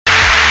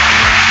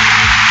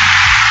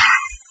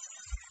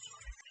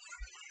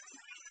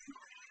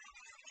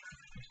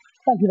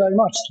Thank you very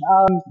much.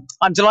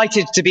 I'm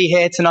delighted to be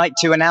here tonight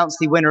to announce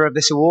the winner of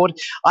this award.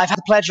 I've had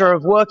the pleasure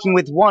of working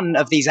with one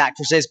of these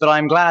actresses, but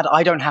I'm glad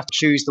I don't have to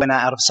choose the winner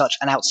out of such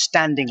an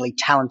outstandingly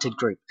talented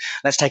group.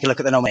 Let's take a look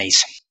at the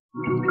nominees.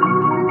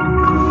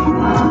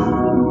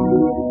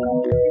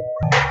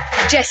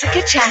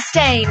 Jessica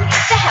Chastain,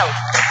 The Help.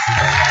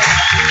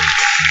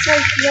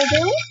 Sophia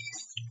Bill.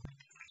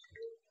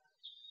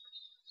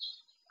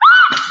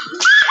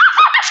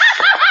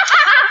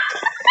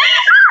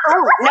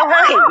 Oh, no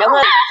hurry, no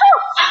hurry.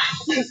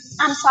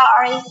 I'm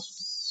sorry.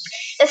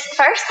 It's the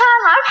first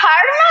time I've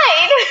hired a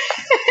maid.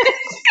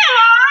 Come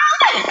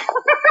on.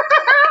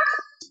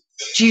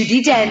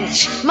 Judi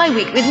Dench, My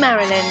Week with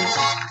Marilyn.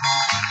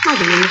 My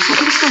dear, you should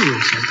understand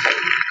yourself.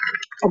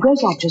 A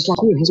great actress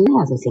like you has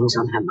many other things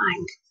on her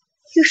mind.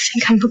 You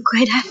think I'm a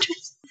great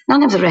actress?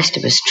 None of the rest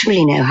of us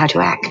truly know how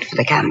to act for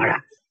the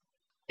camera.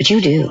 But you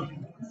do.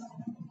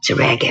 It's a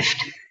rare gift.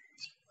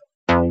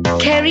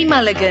 Carey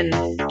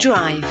Mulligan,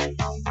 Drive.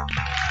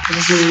 Good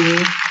to see you.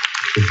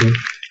 Mm-hmm.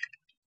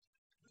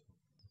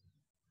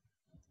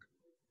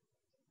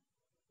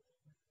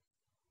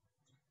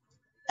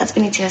 That's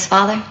Benitio's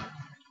father.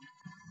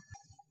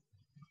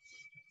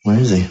 Where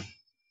is he?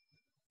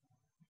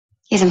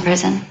 He's in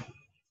prison.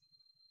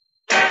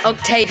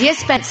 Octavia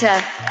Spencer,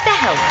 The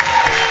Help.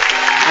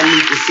 I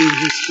need to see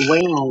you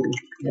swing a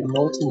little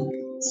more time.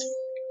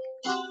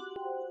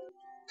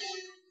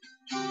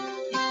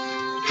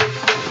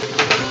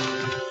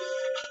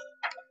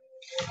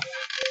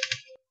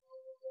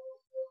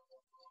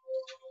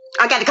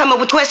 I got to come up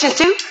with questions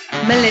too?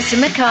 Melissa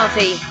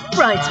McCarthy,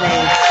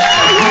 Bridesmaids.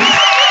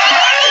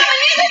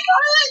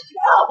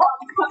 No,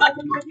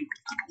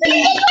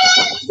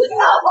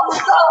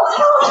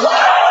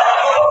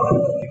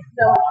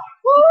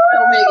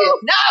 Megan.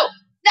 No!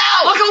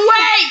 Look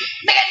away!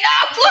 Megan, no!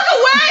 Look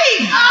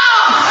away!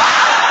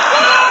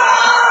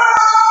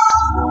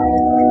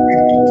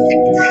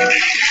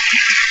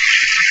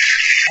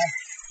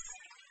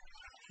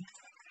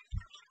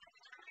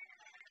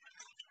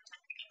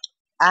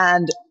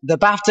 And the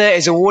BAFTA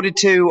is awarded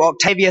to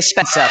Octavia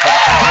Spencer.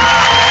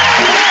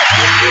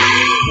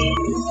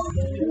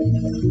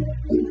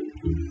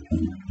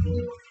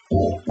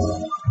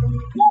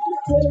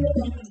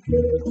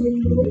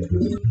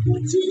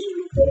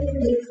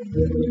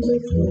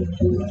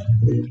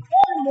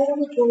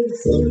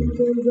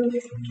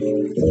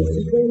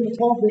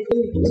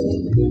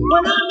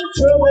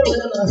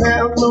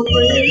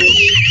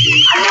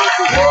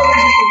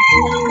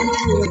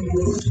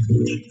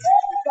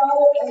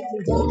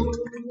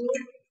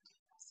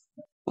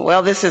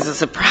 Well, this is a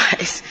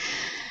surprise.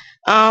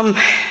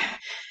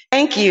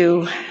 Thank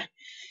you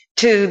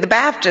to the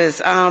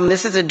BAFTAs.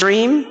 This is a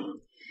dream.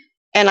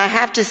 And I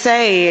have to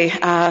say,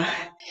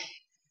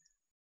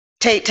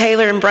 Tate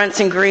Taylor and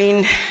Brunson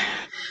Green,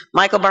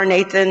 Michael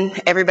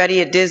Barnathan,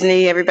 everybody at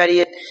Disney,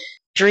 everybody at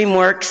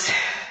DreamWorks,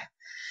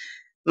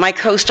 my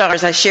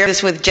co-stars, I share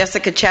this with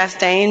Jessica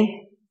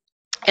Chastain,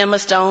 Emma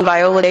Stone,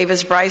 Viola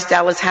Davis, Bryce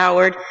Dallas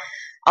Howard,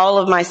 all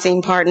of my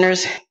scene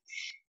partners.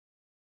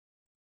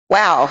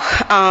 Wow.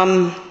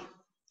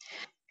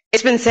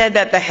 It's been said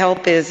that The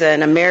Help is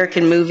an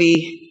American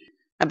movie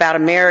about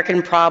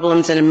American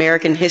problems and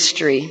American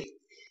history.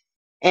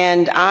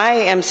 And I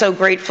am so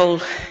grateful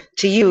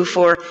to you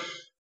for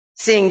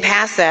seeing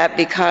past that,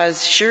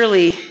 because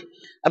surely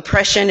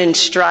oppression and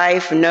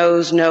strife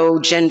knows no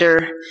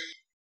gender,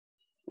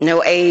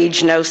 no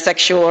age, no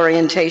sexual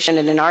orientation,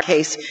 and in our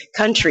case,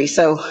 country.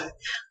 So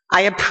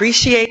I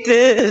appreciate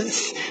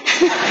this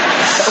so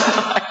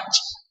much.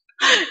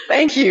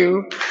 Thank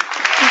you.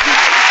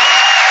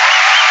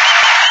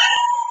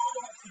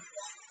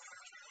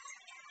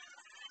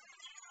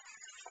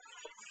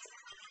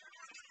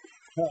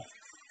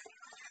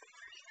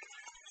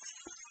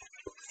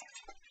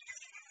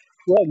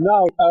 Well,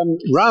 now,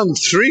 round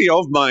 3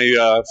 of my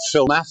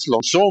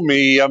filmathlon saw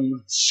me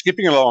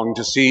skipping along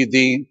to see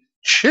the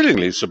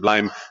chillingly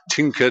sublime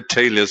Tinker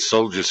Tailor's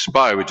Soldier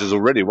Spy, which has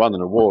already won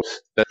an award for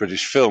Best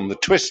British Film. The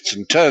twists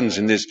and turns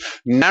in this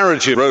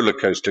narrative roller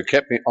coaster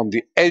kept me on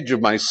the edge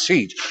of my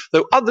seat,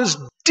 though others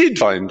did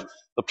find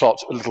the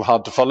plot a little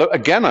hard to follow.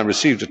 Again, I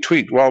received a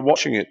tweet while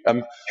watching it.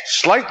 I'm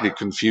slightly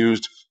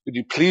confused. Could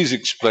you please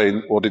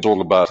explain what it's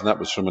all about? And that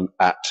was from an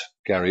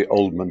 @Gary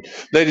Oldman.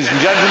 Ladies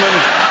and gentlemen,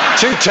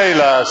 Tinker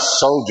Tailor,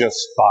 Soldier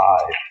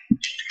Spy.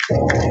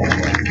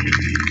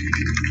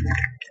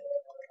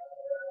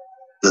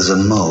 There's a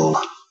mole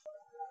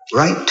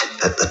right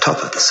at the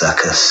top of the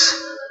circus.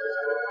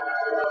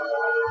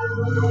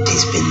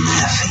 He's been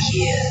there for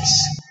years.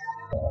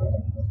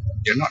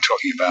 You're not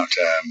talking about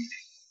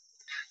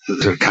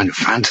the kind of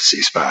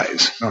fantasy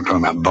spies. You're not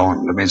talking about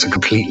Bond. I mean, it's a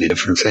completely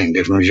different thing,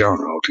 different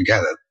genre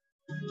altogether.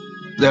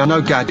 There are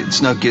no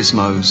gadgets, no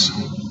gizmos,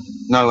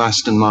 no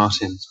Aston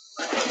Martins.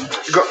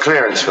 You got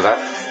clearance for that?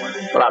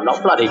 Well, I'm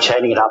not bloody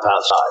chaining it up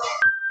outside.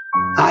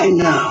 I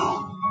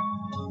know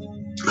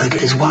that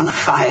it is one of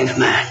 5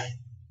 men.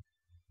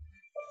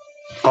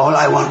 All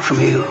I want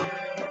from you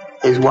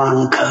is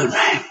one code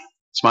name.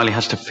 Smiley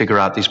has to figure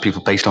out these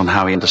people based on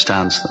how he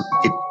understands them.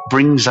 It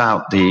brings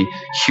out the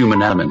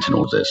human element in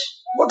all this.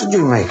 What did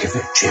you make of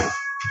it, Jim?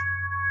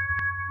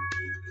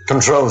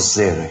 Controls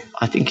theory.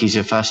 I think he's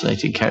a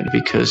fascinating character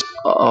because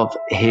of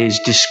his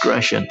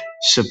discretion,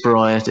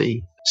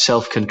 sobriety,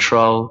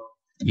 self-control.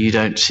 You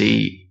don't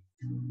see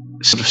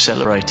sort of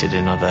celebrated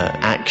in other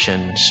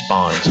action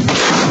spies.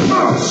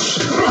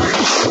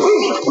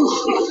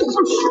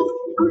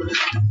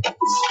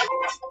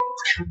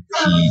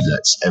 He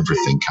lets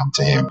everything come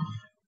to him.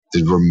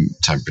 The room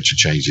temperature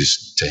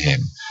changes to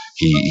him.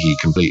 He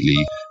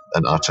completely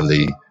and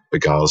utterly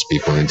beguiles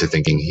people into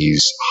thinking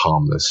he's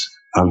harmless.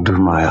 I'll do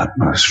my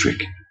utmost,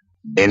 Rick.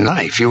 In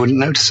life, you wouldn't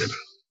notice him.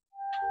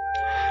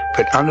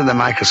 But under the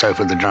microscope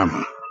of the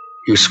drama,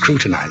 you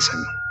scrutinize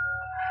him,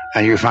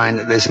 and you find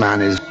that this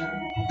man is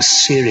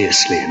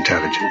seriously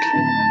intelligent,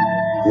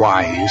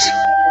 wise,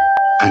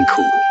 and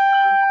cool.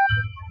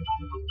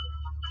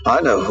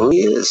 I know who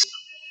he is.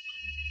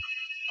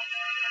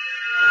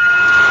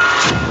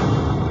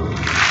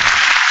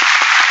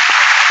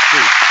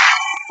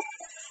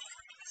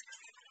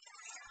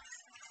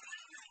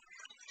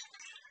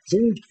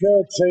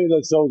 Tinker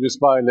Tailor Soldier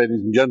Spy,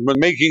 ladies and gentlemen,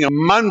 making a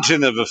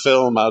mountain of a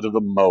film out of a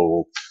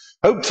mole.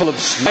 Hopeful of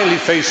smiley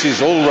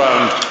faces all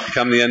round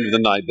come the end of the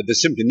night, but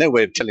there's simply no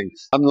way of telling.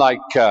 Unlike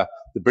the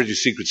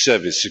British Secret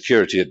Service,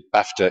 security at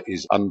BAFTA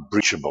is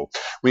unbreachable.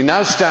 We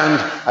now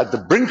stand at the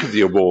brink of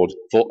the award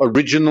for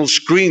original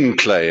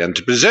screenplay, and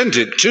to present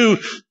it, two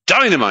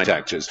dynamite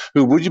actors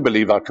who, would you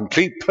believe, are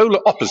complete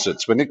polar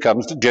opposites when it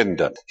comes to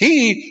gender.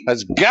 He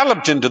has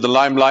galloped into the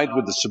limelight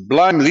with the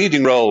sublime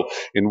leading role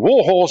in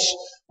War Horse,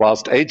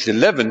 whilst aged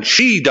 11,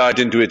 she dived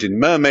into it in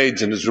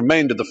Mermaids and has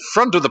remained at the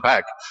front of the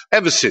pack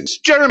ever since.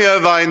 Jeremy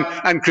Irvine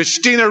and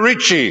Christina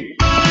Ricci.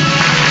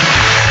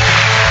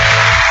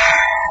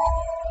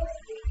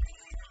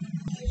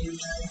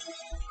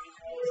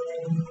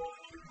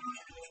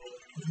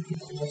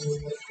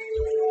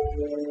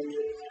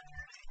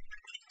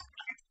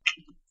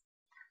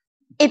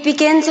 It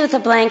begins with a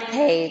blank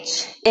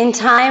page. In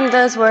time,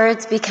 those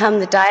words become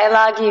the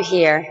dialogue you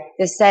hear,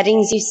 the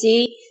settings you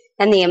see,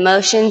 and the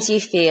emotions you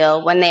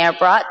feel when they are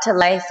brought to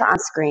life on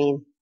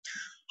screen.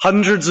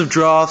 Hundreds of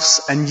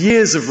drafts and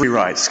years of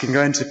rewrites can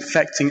go into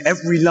perfecting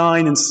every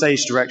line and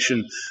stage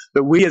direction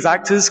that we as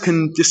actors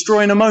can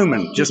destroy in a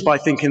moment just by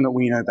thinking that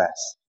we know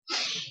best.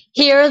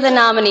 Here are the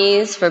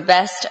nominees for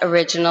Best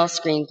Original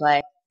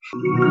Screenplay.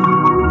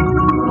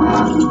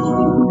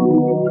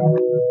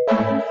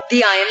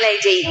 The Iron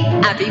Lady,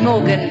 Abby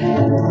Morgan.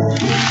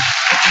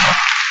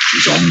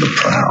 She's on the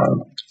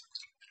prowl.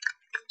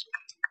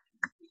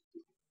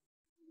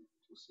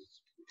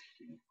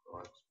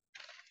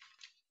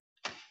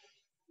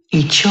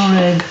 Eat your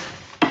egg.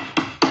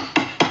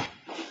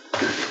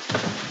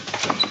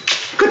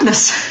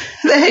 Goodness,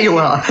 there you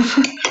are.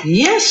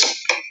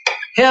 Yes,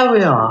 here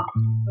we are.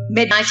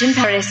 Midnight in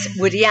Paris,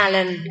 Woody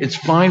Allen. It's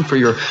fine for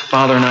your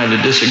father and I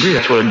to disagree.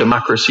 That's what a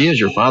democracy is.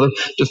 Your father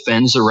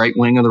defends the right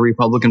wing of the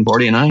Republican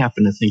Party, and I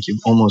happen to think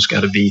you've almost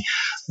got to be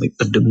like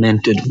a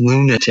demented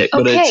lunatic.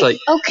 But it's like,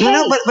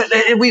 no, but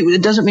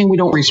it doesn't mean we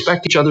don't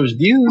respect each other's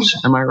views.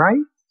 Am I right?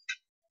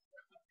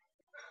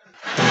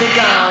 The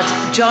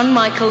Guard, John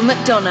Michael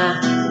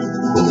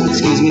McDonough.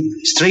 Excuse me?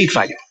 Street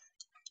value.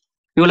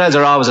 You lads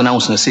are always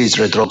announcing a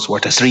seizure of drugs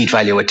worth a street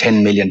value of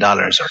 $10 million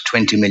or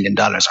 $20 million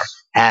or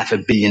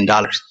 $500 million.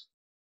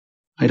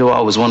 I do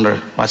always wonder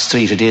what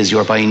street it is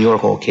you're buying your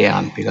cocaine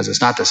on, because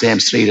it's not the same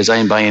street as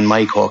I'm buying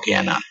my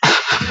cocaine on.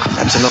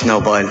 That's enough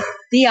now, Boyle.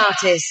 The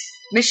Artist,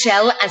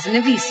 Michelle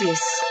Azanavicius.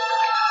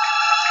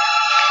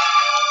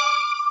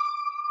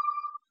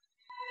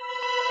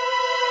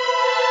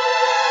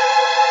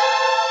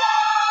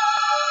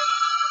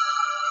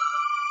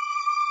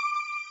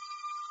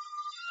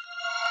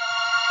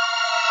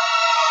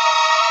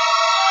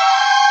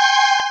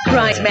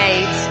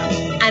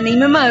 Bridesmaids, Annie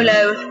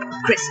Momolo,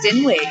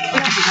 Kristen Wiig.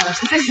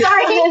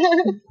 Sorry.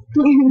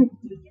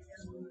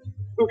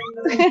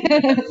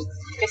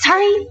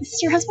 Sorry, is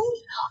this your husband?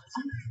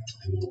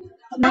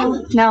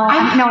 No,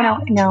 I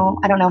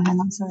don't know him.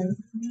 I'm sorry.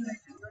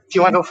 Do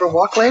you want to go for a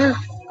walk later?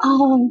 I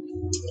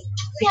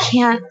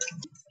can't.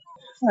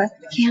 I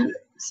can't.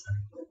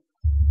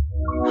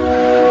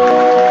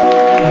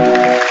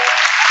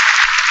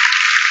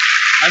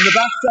 And the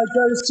BAFTA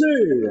goes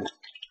to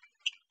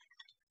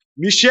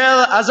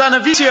Michelle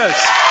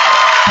Azanavicius.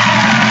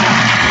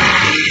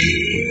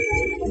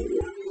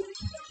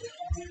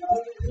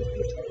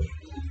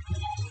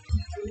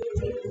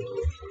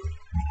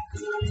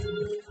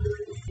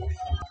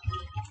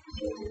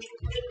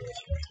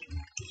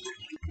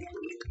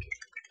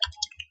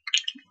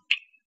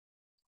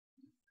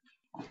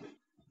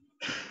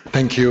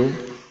 Thank you.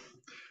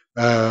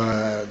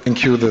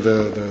 Thank you,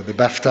 the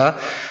BAFTA.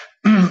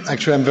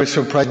 Actually, I'm very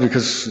surprised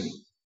because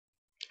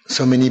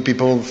so many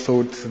people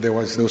thought there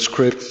was no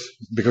script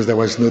because there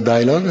was no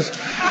dialogues.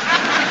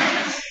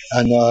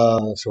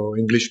 And so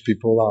English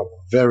people are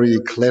very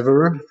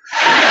clever.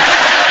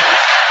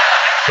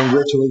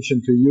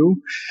 Congratulations to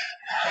you.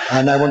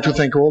 And I want to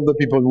thank all the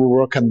people who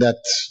work on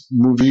that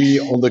movie,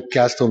 all the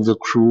cast, all the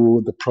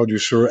crew, the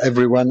producer,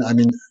 everyone. I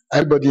mean,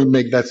 everybody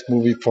make that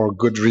movie for a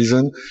good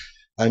reason.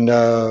 And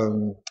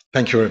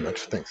thank you very much.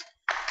 Thanks.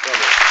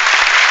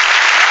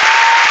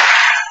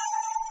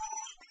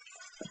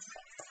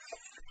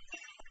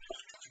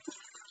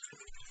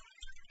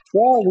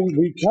 Well,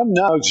 we come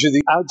now to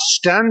the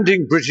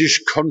Outstanding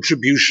British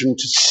Contribution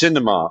to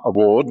Cinema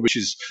Award, which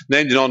is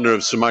named in honour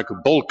of Sir Michael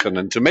Balcon,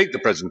 and to make the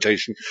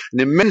presentation,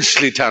 an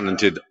immensely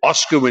talented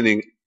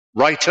Oscar-winning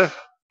writer,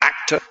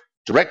 actor,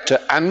 director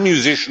and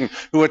musician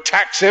who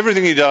attacks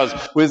everything he does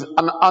with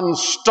an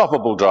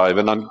unstoppable drive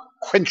and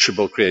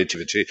unquenchable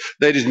creativity.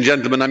 Ladies and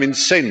gentlemen, I'm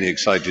insanely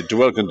excited to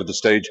welcome to the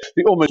stage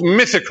the almost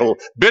mythical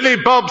Billy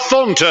Bob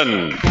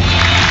Thornton.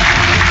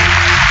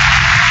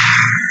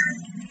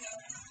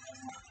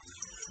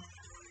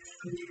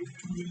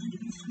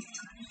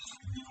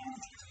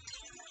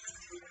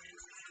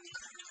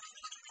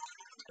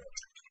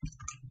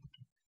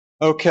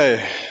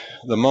 Okay,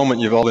 the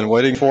moment you've all been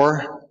waiting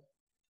for.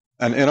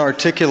 An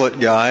inarticulate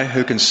guy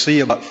who can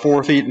see about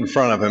 4 feet in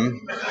front of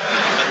him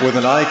with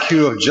an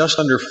IQ of just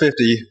under 50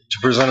 to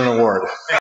present an award.